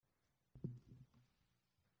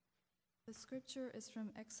The scripture is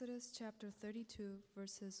from Exodus chapter 32,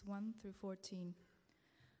 verses 1 through 14.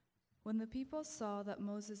 When the people saw that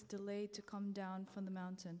Moses delayed to come down from the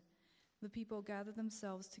mountain, the people gathered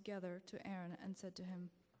themselves together to Aaron and said to him,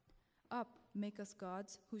 "Up, make us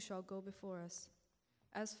gods who shall go before us.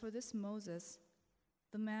 As for this Moses,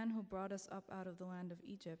 the man who brought us up out of the land of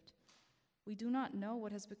Egypt, we do not know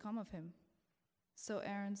what has become of him." So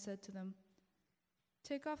Aaron said to them,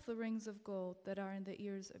 "Take off the rings of gold that are in the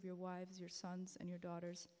ears of your wives, your sons, and your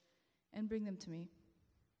daughters, and bring them to me."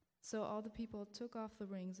 So all the people took off the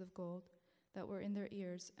rings of gold that were in their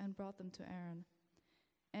ears and brought them to Aaron.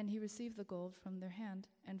 And he received the gold from their hand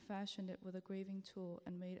and fashioned it with a graving tool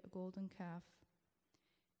and made a golden calf.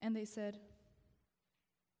 And they said,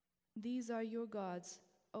 "These are your gods,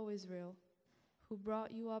 O Israel, who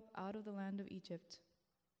brought you up out of the land of Egypt."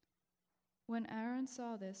 When Aaron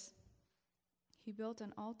saw this, he built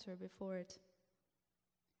an altar before it.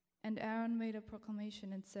 And Aaron made a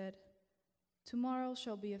proclamation and said, "Tomorrow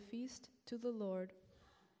shall be a feast to the Lord."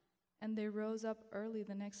 And they rose up early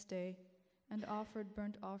the next day and offered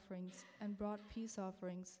burnt offerings and brought peace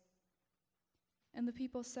offerings. And the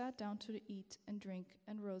people sat down to eat and drink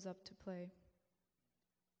and rose up to play.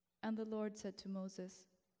 And the Lord said to Moses,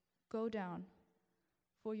 "Go down,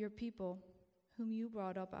 for your people, whom you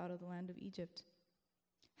brought up out of the land of Egypt,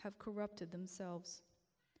 have corrupted themselves.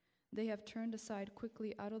 They have turned aside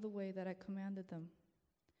quickly out of the way that I commanded them.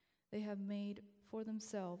 They have made for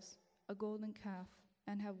themselves a golden calf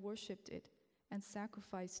and have worshipped it and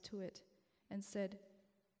sacrificed to it and said,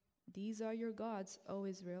 'These are your gods, O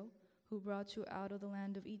Israel, who brought you out of the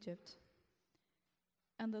land of Egypt.'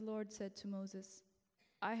 And the Lord said to Moses,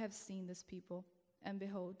 'I have seen this people, and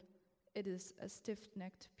behold, it is a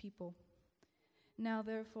stiff-necked people. Now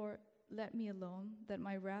therefore let me alone, that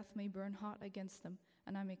my wrath may burn hot against them,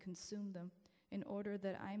 and I may consume them, in order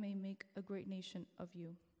that I may make a great nation of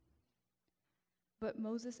you.' But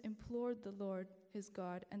Moses implored the Lord his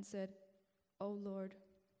God and said, 'O Lord,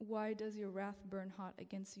 why does your wrath burn hot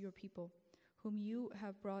against your people, whom you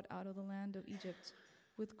have brought out of the land of Egypt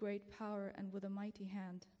with great power and with a mighty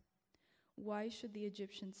hand? Why should the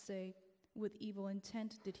Egyptians say, with evil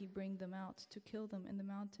intent did he bring them out, to kill them in the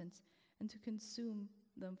mountains and to consume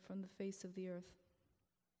them from the face of the earth?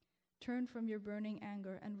 Turn from your burning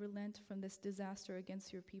anger and relent from this disaster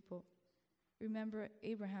against your people. Remember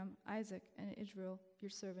Abraham, Isaac, and Israel, your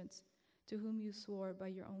servants, to whom you swore by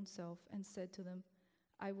your own self and said to them,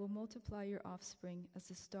 I will multiply your offspring as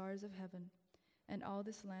the stars of heaven, and all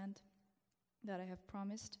this land that I have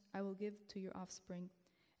promised I will give to your offspring,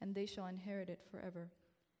 and they shall inherit it forever.'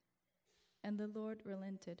 And the Lord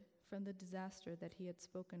relented from the disaster that he had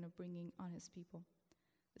spoken of bringing on his people."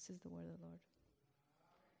 This is the word of the Lord.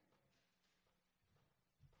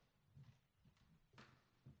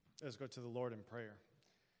 Let's go to the Lord in prayer.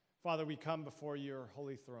 Father, we come before your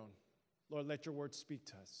holy throne. Lord, let your word speak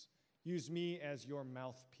to us. Use me as your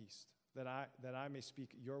mouthpiece, that I may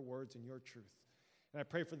speak your words and your truth. And I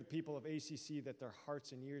pray for the people of ACC that their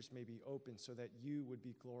hearts and ears may be open so that you would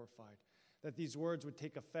be glorified, that these words would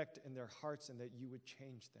take effect in their hearts and that you would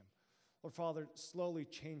change them. Lord, Father, slowly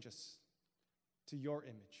change us to your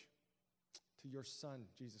image, to your Son,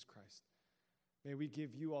 Jesus Christ. May we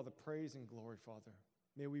give you all the praise and glory, Father.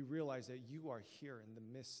 May we realize that you are here in the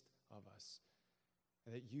midst of us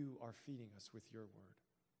and that you are feeding us with your word.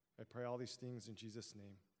 I pray all these things in Jesus'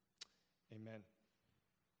 name. Amen.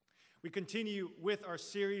 We continue with our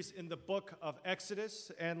series in the book of Exodus,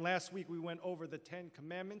 and last week we went over the 10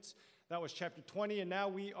 Commandments. That was chapter 20, and now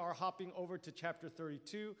we are hopping over to chapter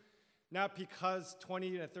 32. Not because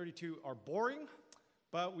 20 and 32 are boring,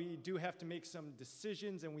 but we do have to make some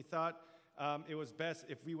decisions, and we thought it was best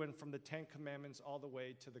if we went from the 10 Commandments all the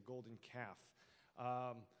way to the golden calf,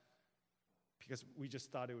 because we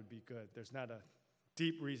just thought it would be good. There's not a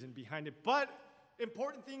deep reason behind it, but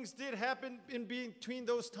important things did happen in between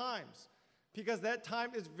those times, because that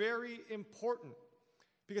time is very important.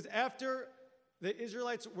 Because after the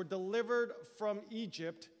Israelites were delivered from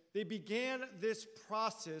Egypt, they began this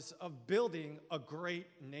process of building a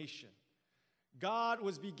great nation. God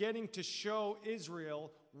was beginning to show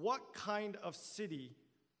Israel what kind of city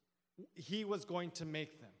he was going to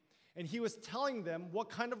make them. And he was telling them what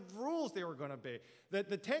kind of rules they were going to obey. That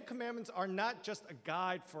the 10 Commandments are not just a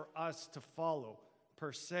guide for us to follow,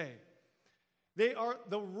 per se. They are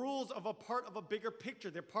the rules of a part of a bigger picture.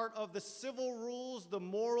 They're part of the civil rules, the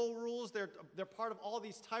moral rules. They're part of all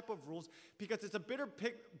these type of rules because it's a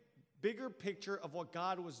bigger picture of what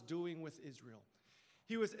God was doing with Israel.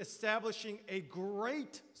 He was establishing a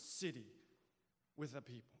great city with the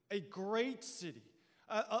people, a great city,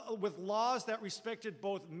 with laws that respected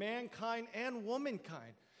both mankind and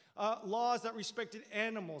womankind. Laws that respected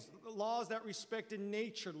animals, laws that respected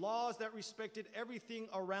nature, laws that respected everything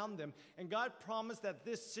around them. And God promised that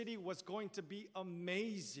this city was going to be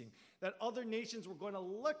amazing, that other nations were going to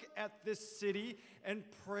look at this city and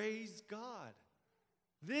praise God.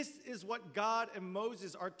 This is what God and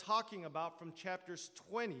Moses are talking about from chapters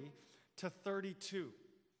 20 to 32.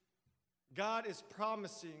 God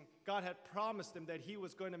had promised them that he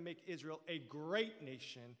was going to make Israel a great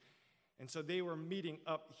nation. And so they were meeting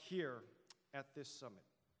up here at this summit.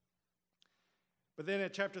 But then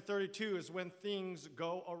at chapter 32 is when things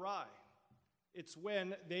go awry. It's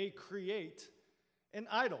when they create an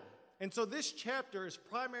idol. And so this chapter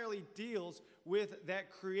primarily deals with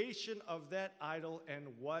that creation of that idol and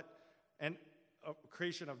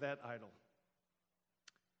creation of that idol.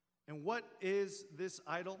 And what is this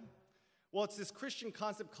idol? Well, it's this Christian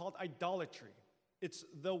concept called idolatry. It's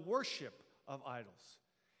the worship of idols.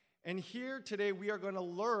 And here today we are going to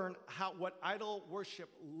learn what idol worship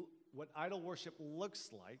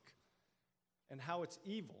looks like, and how it's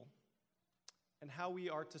evil, and how we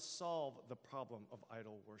are to solve the problem of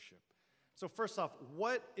idol worship. So first off,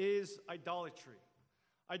 what is idolatry?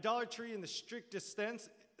 Idolatry in the strictest sense,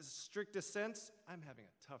 I'm having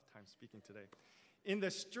a tough time speaking today. In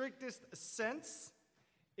the strictest sense,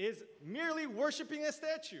 is merely worshiping a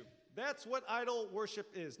statue. That's what idol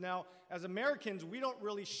worship is. Now, as Americans, we don't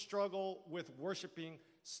really struggle with worshiping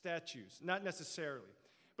statues, not necessarily.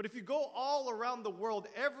 But if you go all around the world,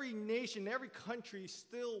 every nation, every country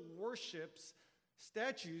still worships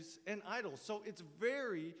statues and idols. So it's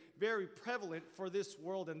very, very prevalent for this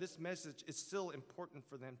world, and this message is still important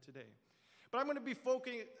for them today. But I'm going to be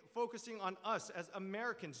focusing on us as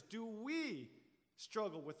Americans. Do we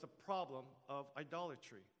struggle with the problem of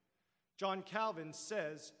idolatry? John Calvin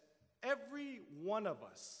says, every one of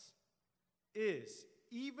us is,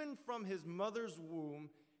 even from his mother's womb,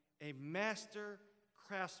 a master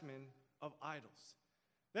craftsman of idols.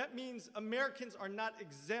 That means Americans are not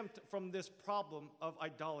exempt from this problem of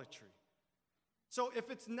idolatry. So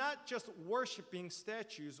if it's not just worshiping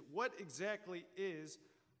statues, what exactly is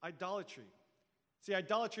idolatry? See,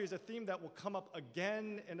 idolatry is a theme that will come up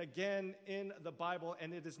again and again in the Bible,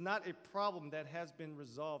 and it is not a problem that has been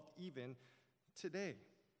resolved even today.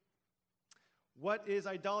 What is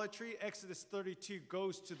idolatry? Exodus 32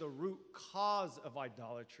 goes to the root cause of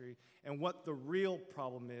idolatry and what the real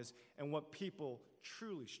problem is and what people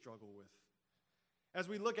truly struggle with. As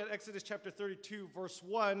we look at Exodus chapter 32, verse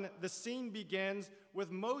 1, the scene begins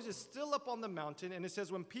with Moses still up on the mountain, and it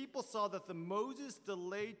says, when people saw that the Moses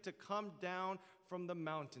delayed to come down from the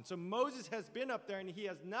mountain. So Moses has been up there, and he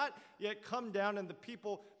has not yet come down, and the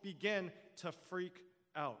people begin to freak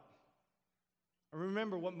out. And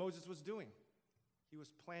remember what Moses was doing. He was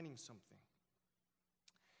planning something.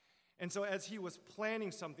 And so as he was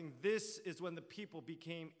planning something, this is when the people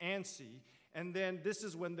became antsy. And then this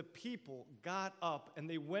is when the people got up and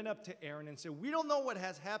they went up to Aaron and said, we don't know what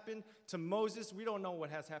has happened to Moses. We don't know what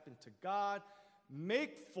has happened to God.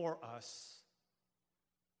 Make for us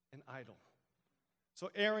an idol. So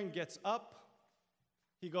Aaron gets up.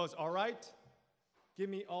 He goes, all right, give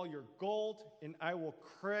me all your gold, and I will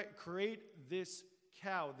create this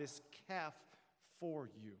cow, this calf for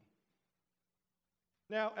you.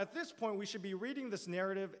 Now, at this point, we should be reading this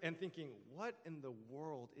narrative and thinking, what in the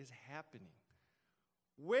world is happening?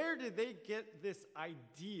 Where did they get this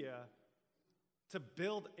idea to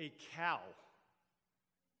build a cow?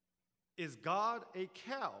 Is God a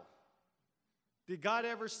cow? Did God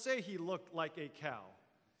ever say he looked like a cow?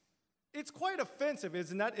 It's quite offensive,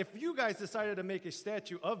 isn't it? If you guys decided to make a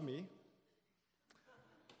statue of me,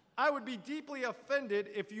 I would be deeply offended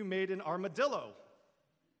if you made an armadillo.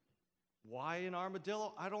 Why an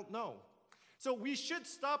armadillo? I don't know. So we should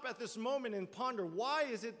stop at this moment and ponder, why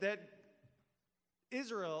is it that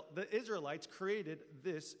the Israelites created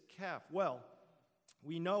this calf? Well,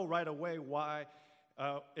 we know right away why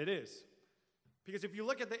it is. Because if you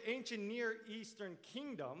look at the ancient Near Eastern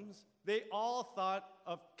kingdoms, they all thought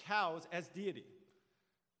of cows as deity.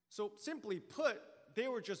 So simply put, they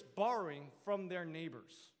were just borrowing from their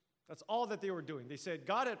neighbors. That's all that they were doing. They said,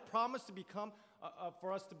 God had promised to become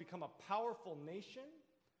for us to become a powerful nation,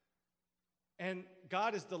 and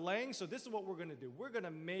God is delaying, so this is what we're going to do. We're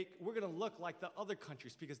going to look like the other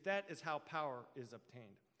countries, because that is how power is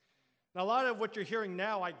obtained. Now, a lot of what you're hearing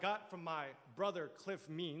now, I got from my brother, Cliff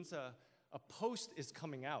Means. A post is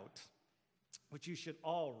coming out, which you should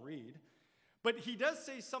all read. But he does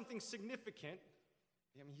say something significant.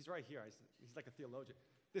 I mean, he's right here. He's like a theologian.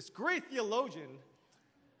 This great theologian,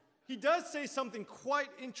 he does say something quite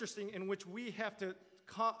interesting in which we have to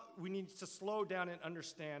we need to slow down and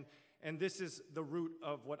understand, and this is the root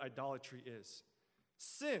of what idolatry is.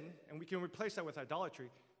 Sin, and we can replace that with idolatry,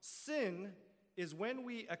 sin is when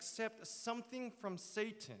we accept something from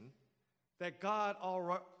Satan that God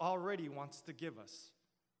already wants to give us,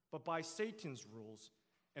 but by Satan's rules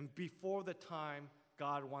and before the time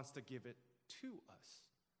God wants to give it to us.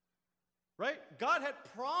 Right? God had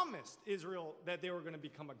promised Israel that they were going to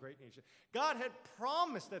become a great nation. God had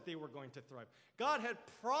promised that they were going to thrive. God had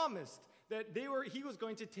promised that he was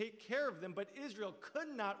going to take care of them, but Israel could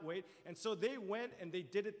not wait, and so they went and they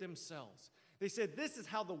did it themselves. They said, this is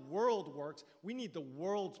how the world works. We need the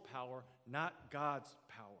world's power, not God's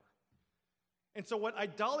power. And so what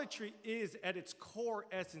idolatry is at its core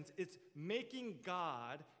essence, it's making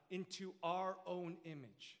God into our own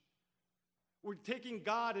image. We're taking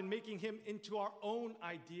God and making him into our own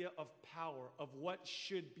idea of power, of what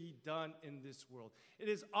should be done in this world. It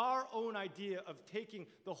is our own idea of taking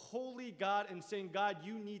the holy God and saying, God,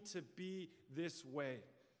 you need to be this way.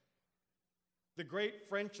 The great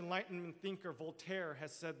French Enlightenment thinker Voltaire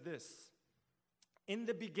has said this: in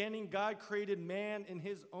the beginning, God created man in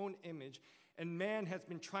his own image, and man has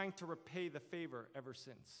been trying to repay the favor ever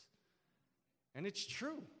since. And it's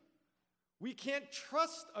true. We can't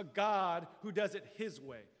trust a God who does it his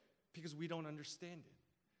way because we don't understand it.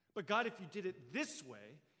 But God, if you did it this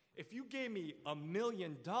way, if you gave me $1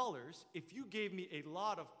 million, if you gave me a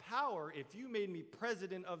lot of power, if you made me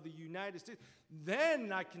president of the United States,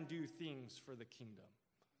 then I can do things for the kingdom.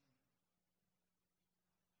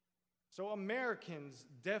 So Americans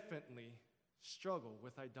definitely struggle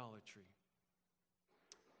with idolatry.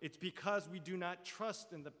 It's because we do not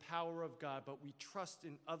trust in the power of God, but we trust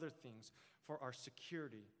in other things for our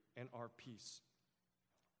security and our peace.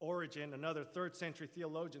 Origen, another 3rd century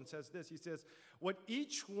theologian, says this. He says, what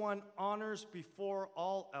each one honors before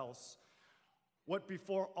all else, what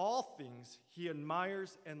before all things he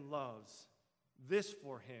admires and loves, this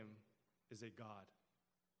for him is a God.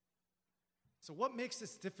 So what makes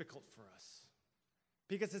this difficult for us?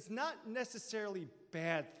 Because it's not necessarily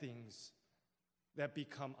bad things that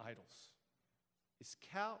become idols.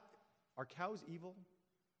 Are cows evil?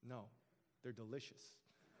 No, they're delicious.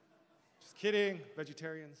 Just kidding,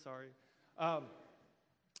 vegetarian, sorry.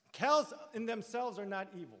 Cows in themselves are not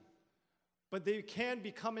evil, but they can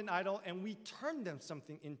become an idol, and we turn them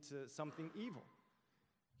into something evil.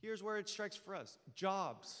 Here's where it strikes for us.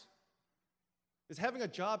 Jobs. Is having a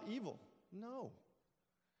job evil? No.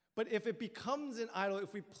 But if it becomes an idol,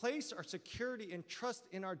 if we place our security and trust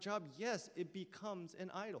in our job, yes, it becomes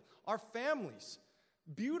an idol. Our families,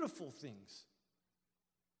 beautiful things.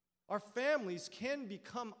 Our families can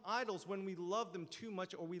become idols when we love them too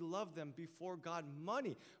much or we love them before God.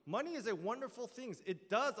 Money is a wonderful thing. It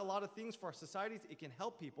does a lot of things for our societies. It can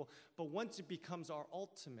help people. But once it becomes our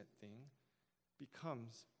ultimate thing, it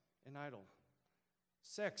becomes an idol.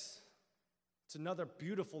 Sex. It's another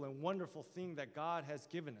beautiful and wonderful thing that God has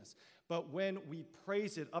given us. But when we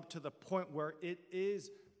praise it up to the point where it is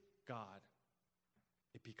God,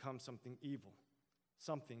 it becomes something evil,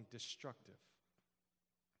 something destructive.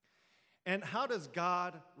 And how does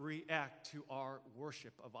God react to our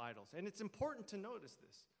worship of idols? And it's important to notice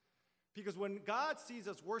this, because when God sees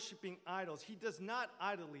us worshiping idols, he does not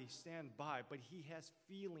idly stand by, but he has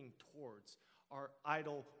feeling towards our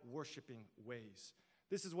idol worshiping ways.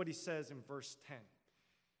 This is what he says in verse 10.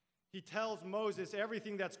 He tells Moses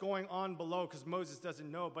everything that's going on below because Moses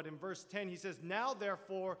doesn't know. But in verse 10, he says, now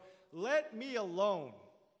therefore, let me alone.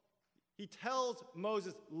 He tells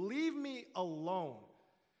Moses, leave me alone,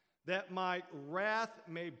 that my wrath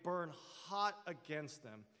may burn hot against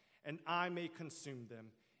them, and I may consume them,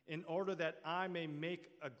 in order that I may make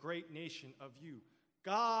a great nation of you.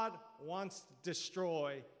 God wants to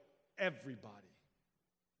destroy everybody.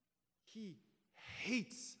 He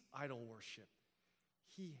hates idol worship.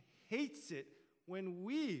 He hates it when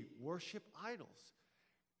we worship idols.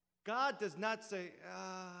 God does not say,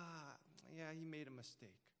 yeah, he made a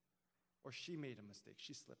mistake, or she made a mistake,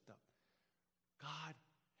 she slipped up. God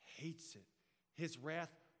hates it. His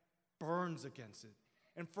wrath burns against it.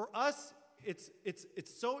 And for us, it's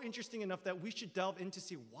so interesting enough that we should delve in to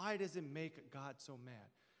see, why does it make God so mad?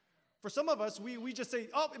 For some of us, we just say,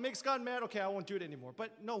 oh, it makes God mad, okay, I won't do it anymore.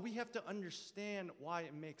 But no, we have to understand why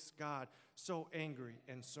it makes God so angry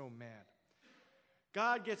and so mad.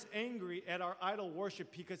 God gets angry at our idol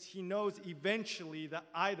worship because he knows eventually the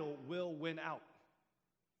idol will win out.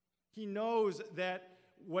 He knows that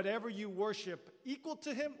whatever you worship equal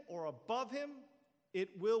to him or above him, it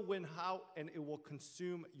will win out and it will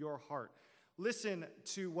consume your heart. Listen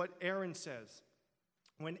to what Aaron says.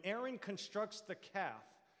 When Aaron constructs the calf,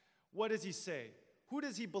 what does he say? Who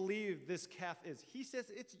does he believe this calf is? He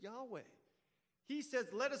says it's Yahweh. He says,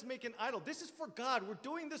 let us make an idol. This is for God. We're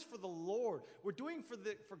doing this for the Lord. We're doing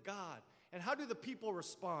for God. And how do the people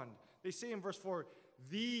respond? They say in verse 4,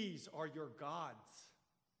 these are your gods.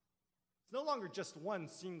 It's no longer just one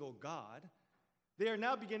single God. They are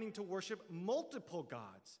now beginning to worship multiple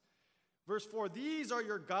gods. Verse 4, these are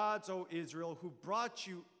your gods, O Israel, who brought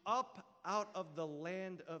you up out of the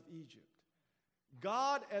land of Egypt.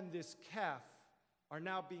 God and this calf are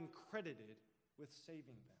now being credited with saving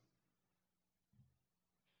them.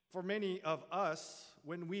 For many of us,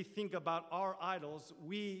 when we think about our idols,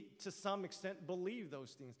 we, to some extent, believe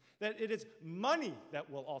those things. That it is money that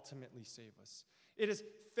will ultimately save us. It is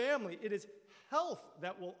family, it is health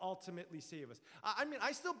that will ultimately save us. I mean,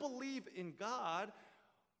 I still believe in God,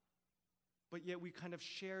 but yet we kind of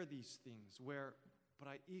share these things but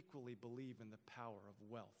I equally believe in the power of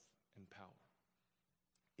wealth and power.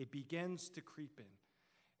 It begins to creep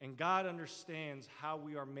in. And God understands how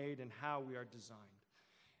we are made and how we are designed.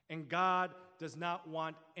 And God does not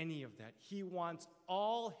want any of that. He wants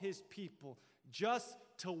all his people just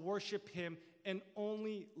to worship him and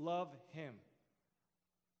only love him.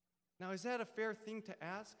 Now, is that a fair thing to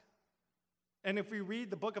ask? And if we read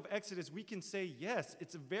the book of Exodus, we can say, yes,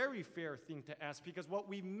 it's a very fair thing to ask, because what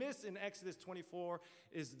we miss in Exodus 24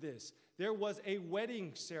 is this. There was a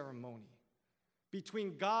wedding ceremony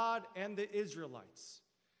between God and the Israelites,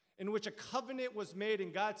 in which a covenant was made,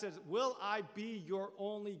 and God says, will I be your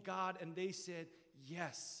only God? And they said,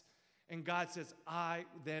 yes. And God says, I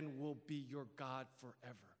then will be your God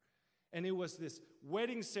forever. And it was this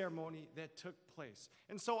wedding ceremony that took place.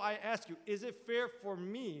 And so I ask you, is it fair for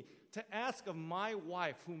me to ask of my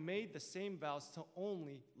wife, who made the same vows, to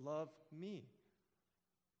only love me?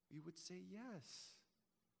 You would say yes.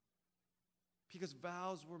 Because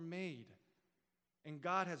vows were made. And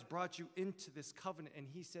God has brought you into this covenant, and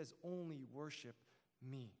he says, only worship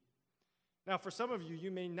me. Now, for some of you,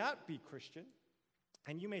 you may not be Christian,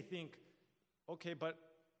 and you may think, okay, but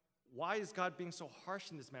why is God being so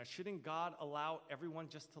harsh in this matter? Shouldn't God allow everyone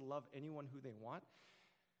just to love anyone who they want?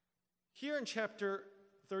 Here in chapter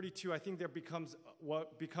 32, I think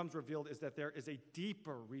what becomes revealed is that there is a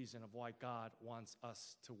deeper reason of why God wants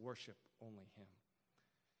us to worship only him.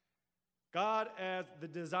 God, as the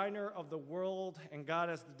designer of the world, and God,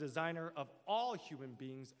 as the designer of all human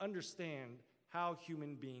beings, understand how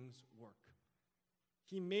human beings work.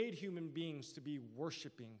 He made human beings to be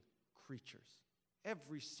worshiping creatures.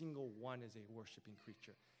 Every single one is a worshiping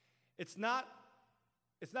creature. It's not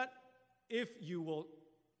if you will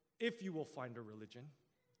find a religion.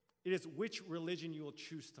 It is which religion you will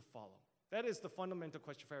choose to follow. That is the fundamental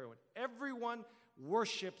question for everyone. Everyone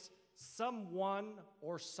worships someone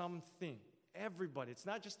or something. Everybody. It's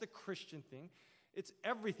not just the Christian thing. It's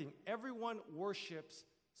everything. Everyone worships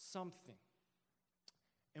something.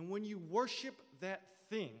 And when you worship that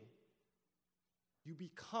thing, you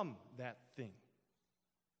become that thing.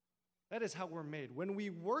 That is how we're made. When we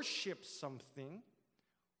worship something,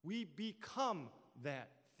 we become that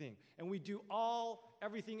thing. And we do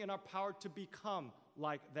everything in our power to become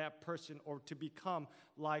like that person, or to become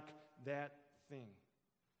like that thing.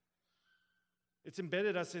 It's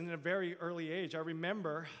embedded us in a very early age. I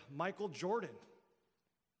remember Michael Jordan,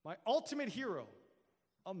 my ultimate hero.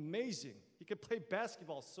 Amazing. He could play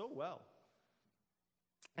basketball so well.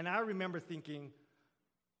 And I remember thinking,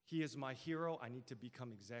 he is my hero. I need to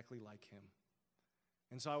become exactly like him.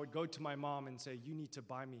 And so I would go to my mom and say, you need to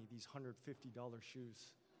buy me these $150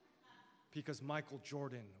 shoes, because Michael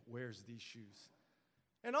Jordan wears these shoes.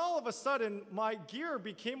 And all of a sudden, my gear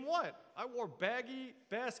became what? I wore baggy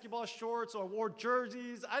basketball shorts, or I wore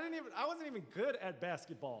jerseys. I wasn't even good at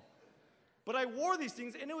basketball. But I wore these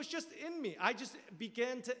things, and it was just in me. I just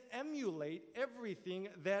began to emulate everything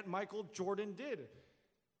that Michael Jordan did.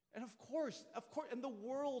 And of course, and the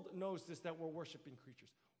world knows this, that we're worshiping creatures.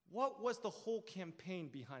 What was the whole campaign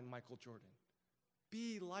behind Michael Jordan?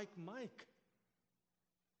 Be like Mike.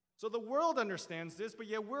 So the world understands this, but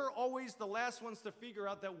yet we're always the last ones to figure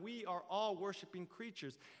out that we are all worshiping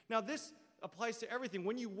creatures. Now, this applies to everything.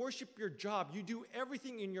 When you worship your job, you do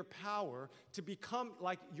everything in your power to become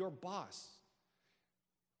like your boss.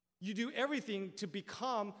 You do everything to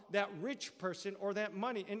become that rich person or that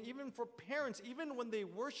money. And even for parents, even when they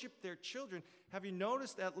worship their children, have you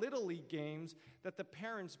noticed at Little League games that the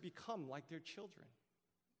parents become like their children?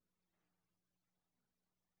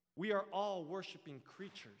 We are all worshiping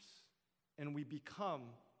creatures, and we become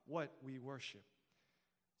what we worship.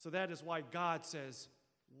 So that is why God says,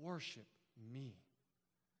 worship me.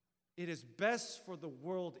 It is best for the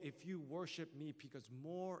world if you worship me, because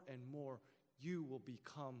more and more you will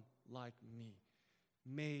become like me.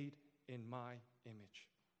 made in my image.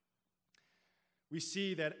 We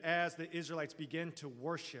see that as the Israelites begin to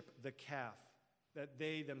worship the calf, that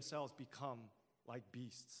they themselves become like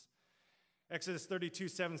beasts. Exodus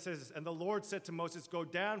 32:7 says, "And the Lord said to Moses, go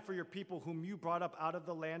down, for your people whom you brought up out of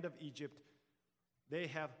the land of Egypt, they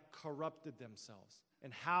have corrupted themselves."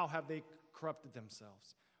 And how have they corrupted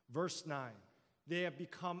themselves? Verse 9, they have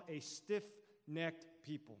become a stiff-necked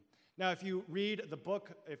people. Now, if you read the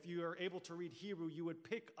book, if you are able to read Hebrew, you would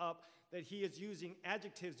pick up that he is using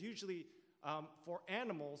adjectives usually for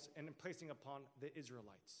animals and placing upon the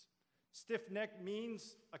Israelites. Stiff-necked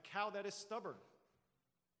means a cow that is stubborn.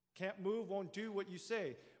 Can't move, won't do what you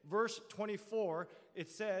say. Verse 24, it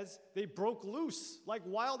says, they broke loose like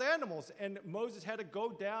wild animals, and Moses had to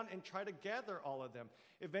go down and try to gather all of them.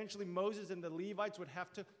 Eventually, Moses and the Levites would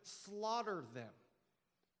have to slaughter them.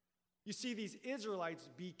 You see, these Israelites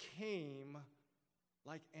became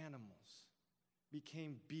like animals,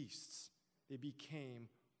 became beasts. They became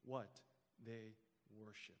what they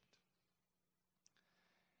worshiped.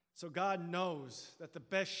 So God knows that the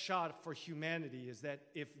best shot for humanity is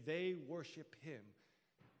that if they worship him,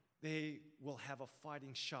 they will have a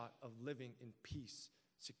fighting shot of living in peace,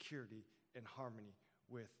 security, and harmony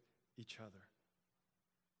with each other.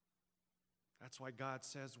 That's why God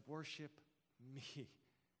says, worship me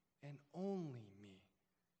and only me.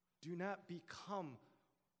 Do not become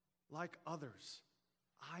like others.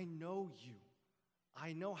 I know you.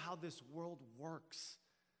 I know how this world works.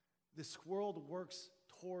 This world works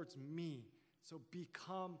towards me. So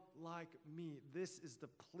become like me. This is the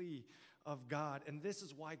plea of God. And this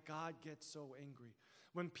is why God gets so angry.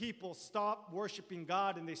 When people stop worshiping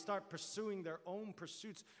God and they start pursuing their own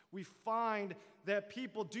pursuits, we find that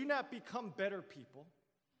people do not become better people.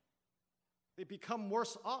 They become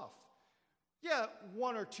worse off. Yeah,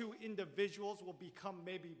 one or two individuals will become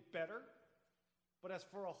maybe better. But as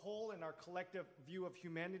for a whole in our collective view of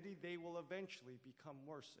humanity, they will eventually become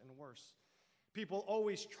worse and worse. People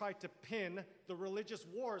always try to pin the religious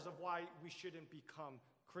wars of why we shouldn't become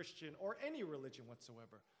Christian or any religion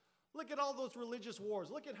whatsoever. Look at all those religious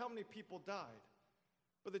wars. Look at how many people died.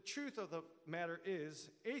 But the truth of the matter is,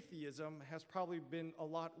 atheism has probably been a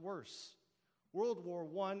lot worse. World War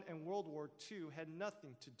I and World War II had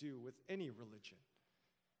nothing to do with any religion.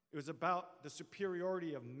 It was about the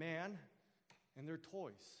superiority of man and their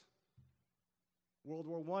toys. World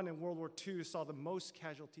War I and World War II saw the most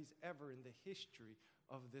casualties ever in the history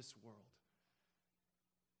of this world.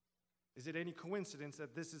 Is it any coincidence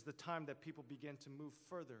that this is the time that people begin to move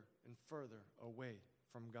further and further away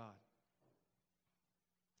from God?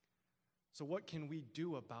 So what can we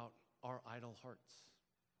do about our idle hearts?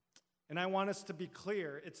 And I want us to be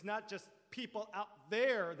clear, it's not just people out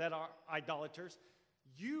there that are idolaters.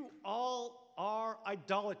 You all are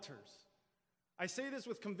idolaters. I say this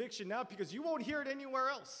with conviction now because you won't hear it anywhere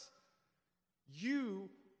else. You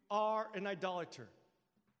are an idolater.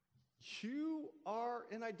 You are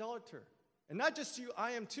an idolater. And not just you,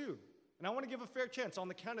 I am too. And I want to give a fair chance. On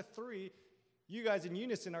the count of 3, you guys in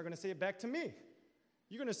unison are going to say it back to me.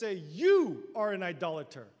 You're going to say, you are an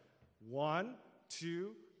idolater. 1,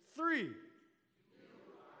 2, 3.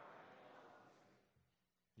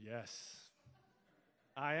 Yes,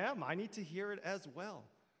 I am. I need to hear it as well.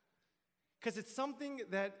 Because it's something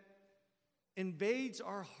that invades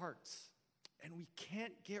our hearts, and we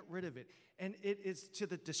can't get rid of it. And it is to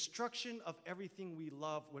the destruction of everything we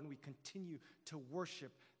love when we continue to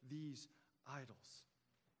worship these idols.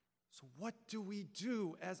 So what do we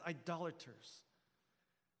do as idolaters?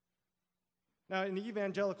 Now, in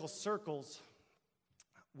evangelical circles,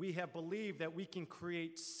 we have believed that we can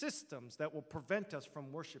create systems that will prevent us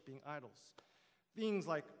from worshiping idols. Things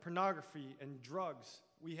like pornography and drugs,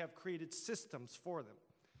 we have created systems for them.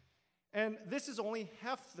 And this is only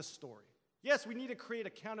half the story. Yes, we need to create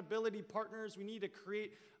accountability partners. We need to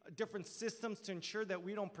create different systems to ensure that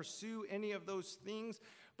we don't pursue any of those things.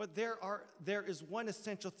 But there is one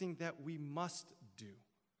essential thing that we must do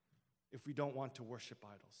if we don't want to worship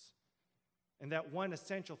idols. And that one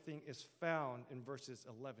essential thing is found in verses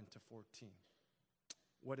 11 to 14.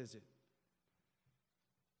 What is it?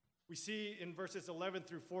 We see in verses 11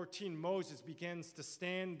 through 14, Moses begins to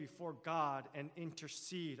stand before God and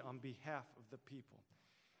intercede on behalf of the people.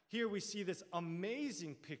 Here we see this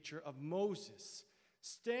amazing picture of Moses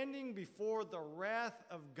standing before the wrath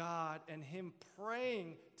of God and him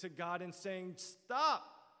praying to God and saying, stop,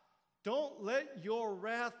 don't let your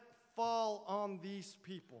wrath fall on these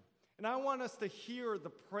people. And I want us to hear the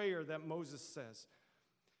prayer that Moses says.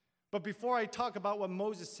 But before I talk about what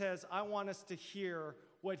Moses says, I want us to hear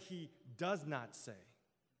what he does not say.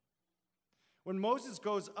 When Moses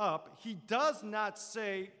goes up, he does not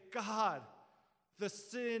say, God, the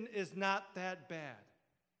sin is not that bad.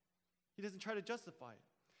 He doesn't try to justify it.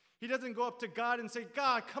 He doesn't go up to God and say,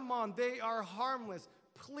 God, come on, they are harmless.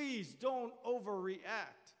 Please don't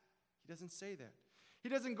overreact. He doesn't say that. He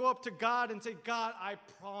doesn't go up to God and say, God, I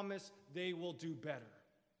promise they will do better.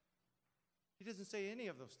 He doesn't say any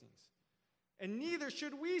of those things. And neither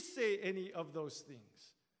should we say any of those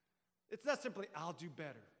things. It's not simply, I'll do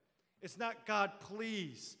better. It's not, God,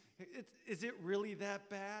 please. Is it really that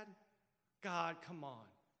bad? God, come on.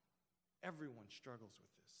 Everyone struggles with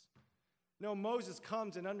this. No, Moses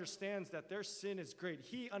comes and understands that their sin is great.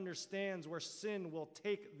 He understands where sin will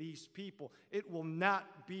take these people. It will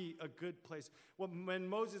not be a good place. When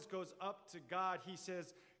Moses goes up to God, he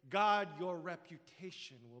says, God, your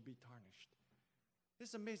reputation will be tarnished. This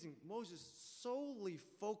is amazing. Moses solely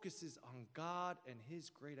focuses on God and his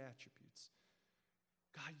great attributes.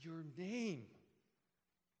 God, your name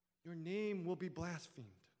will be blasphemed.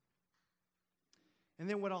 And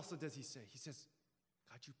then what also does he say? He says,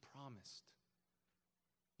 God, you promised.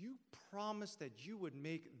 You promised that you would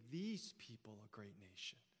make these people a great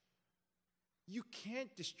nation. You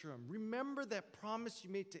can't destroy them. Remember that promise you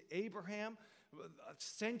made to Abraham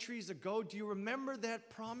centuries ago? Do you remember that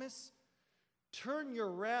promise? Turn your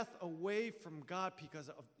wrath away from God because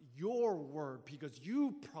of your word, because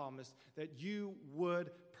you promised that you would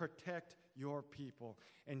protect your people.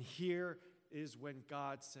 And here is when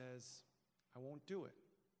God says, I won't do it.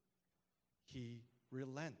 He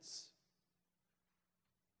relents.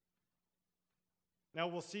 Now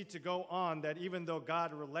we'll see to go on that even though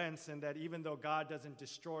God relents and that even though God doesn't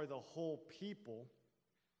destroy the whole people,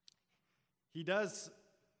 he does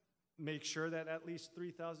make sure that at least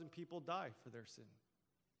 3,000 people die for their sin.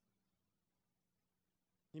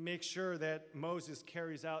 He makes sure that Moses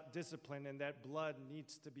carries out discipline and that blood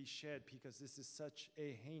needs to be shed because this is such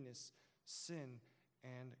a heinous sin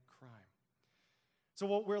and crime. So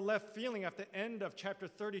what we're left feeling at the end of chapter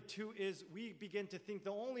 32 is we begin to think the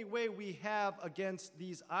only way we have against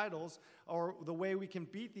these idols, or the way we can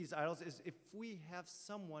beat these idols, is if we have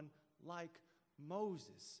someone like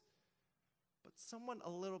Moses, but someone a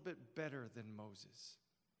little bit better than Moses.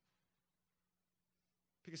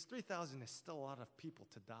 Because 3,000 is still a lot of people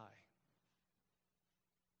to die.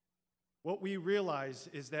 What we realize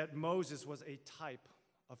is that Moses was a type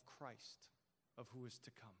of Christ, of who is to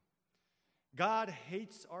come. God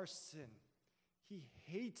hates our sin. He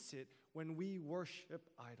hates it when we worship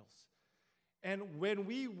idols. And when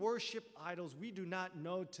we worship idols, we do not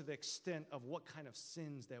know to the extent of what kind of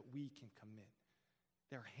sins that we can commit.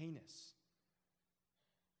 They're heinous.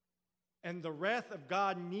 And the wrath of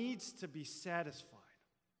God needs to be satisfied.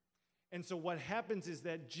 And so what happens is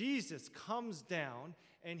that Jesus comes down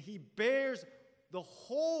and he bears the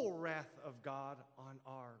whole wrath of God on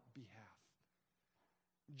our behalf.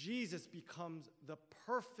 Jesus becomes the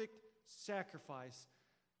perfect sacrifice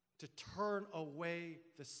to turn away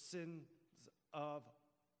the sins of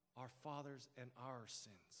our fathers and our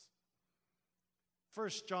sins. 1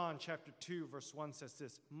 John chapter 2, verse 1 says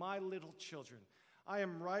this, My little children, I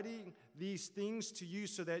am writing these things to you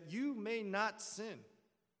so that you may not sin.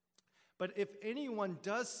 But if anyone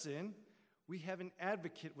does sin, we have an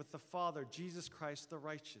advocate with the Father, Jesus Christ the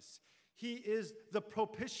righteous. He is the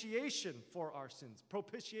propitiation for our sins.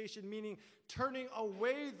 Propitiation meaning turning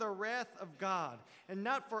away the wrath of God. And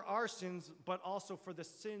not for our sins, but also for the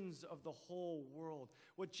sins of the whole world.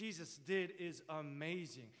 What Jesus did is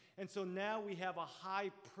amazing. And so now we have a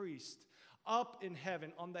high priest up in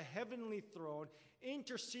heaven on the heavenly throne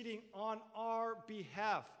interceding on our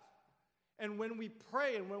behalf. And when we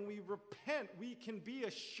pray and when we repent, we can be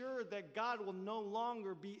assured that God will no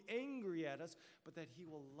longer be angry at us, but that he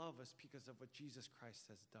will love us because of what Jesus Christ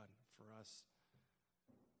has done for us.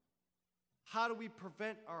 How do we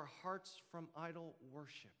prevent our hearts from idol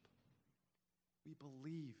worship? We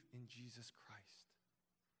believe in Jesus Christ.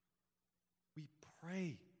 We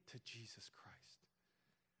pray to Jesus Christ.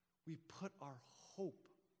 We put our hope,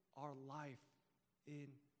 our life in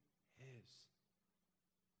his.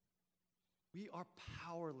 We are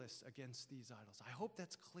powerless against these idols. I hope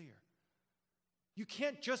that's clear. You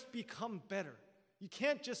can't just become better. You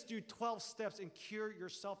can't just do 12 steps and cure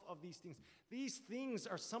yourself of these things. These things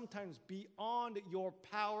are sometimes beyond your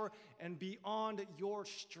power and beyond your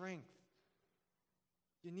strength.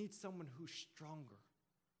 You need someone who's stronger,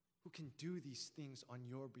 who can do these things on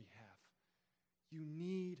your behalf. You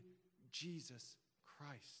need Jesus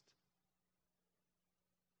Christ.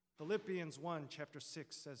 Philippians 1, chapter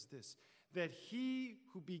 6 says this, that he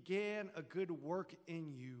who began a good work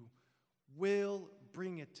in you will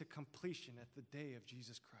bring it to completion at the day of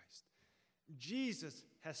Jesus Christ. Jesus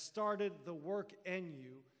has started the work in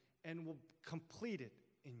you and will complete it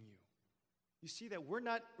in you. You see that we're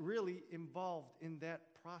not really involved in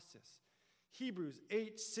that process. Hebrews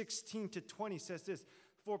 8:16-20 says this,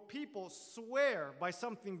 "For people swear by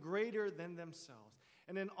something greater than themselves,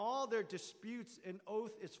 and in all their disputes an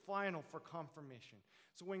oath is final for confirmation."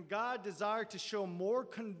 So when God desired to show more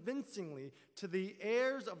convincingly to the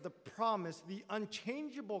heirs of the promise the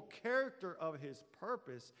unchangeable character of his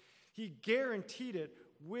purpose, he guaranteed it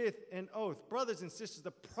with an oath. Brothers and sisters,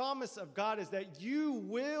 the promise of God is that you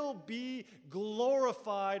will be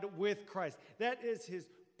glorified with Christ. That is his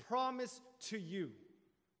promise to you.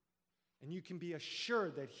 And you can be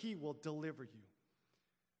assured that he will deliver you.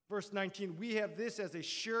 Verse 19, "We have this as a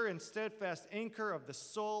sure and steadfast anchor of the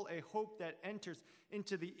soul, a hope that enters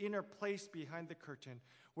into the inner place behind the curtain,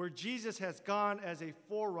 where Jesus has gone as a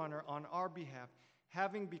forerunner on our behalf,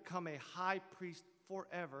 having become a high priest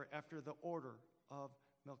forever after the order of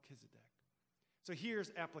Melchizedek." So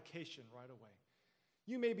here's application right away.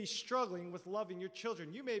 You may be struggling with loving your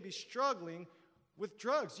children. You may be struggling with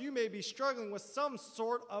drugs. You may be struggling with some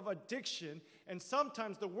sort of addiction, and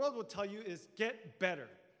sometimes the world will tell you is get better,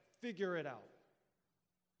 figure it out,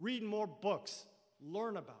 read more books,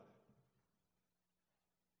 learn about it.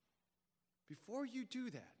 Before you do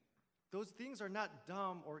that, those things are not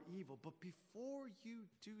dumb or evil, but before you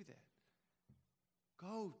do that,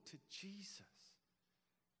 go to Jesus.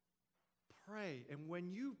 Pray, and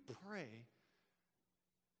when you pray,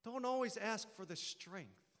 don't always ask for the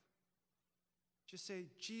strength. Just say,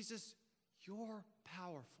 "Jesus, you're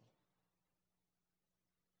powerful.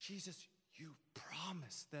 Jesus, you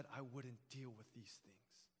promised that I wouldn't deal with these things.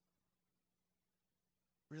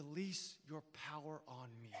 Release your power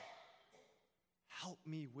on me. Help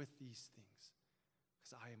me with these things,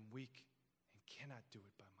 because I am weak and cannot do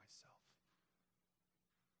it by myself."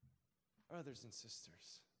 Brothers and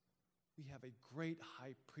sisters, we have a great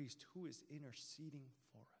high priest who is interceding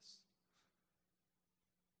for us.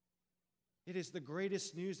 It is the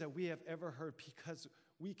greatest news that we have ever heard, because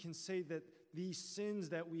we can say that these sins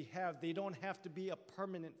that we have, they don't have to be a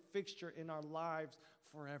permanent fixture in our lives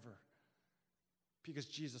forever, because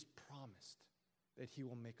Jesus promised that he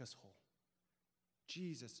will make us whole.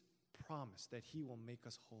 Jesus promised that he will make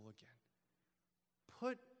us whole again.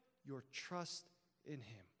 Put your trust in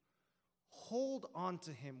him. Hold on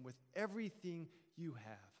to him with everything you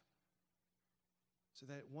have, so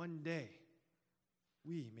that one day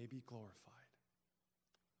we may be glorified.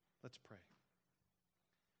 Let's pray.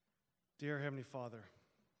 Dear Heavenly Father,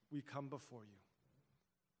 we come before you.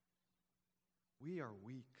 We are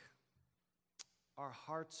weak. Our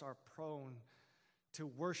hearts are prone to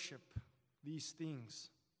worship these things.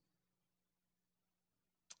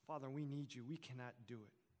 Father, we need you. We cannot do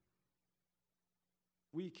it.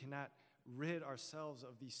 We cannot rid ourselves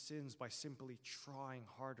of these sins by simply trying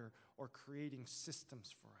harder or creating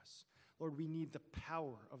systems for us. Lord, we need the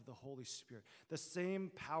power of the Holy Spirit. The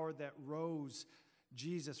same power that rose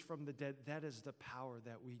Jesus from the dead, that is the power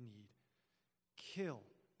that we need. Kill,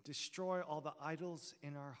 destroy all the idols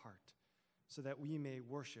in our heart, so that we may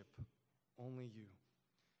worship only you.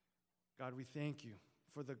 God, we thank you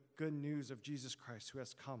for the good news of Jesus Christ who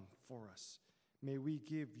has come for us. May we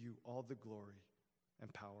give you all the glory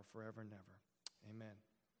and power forever and ever. Amen.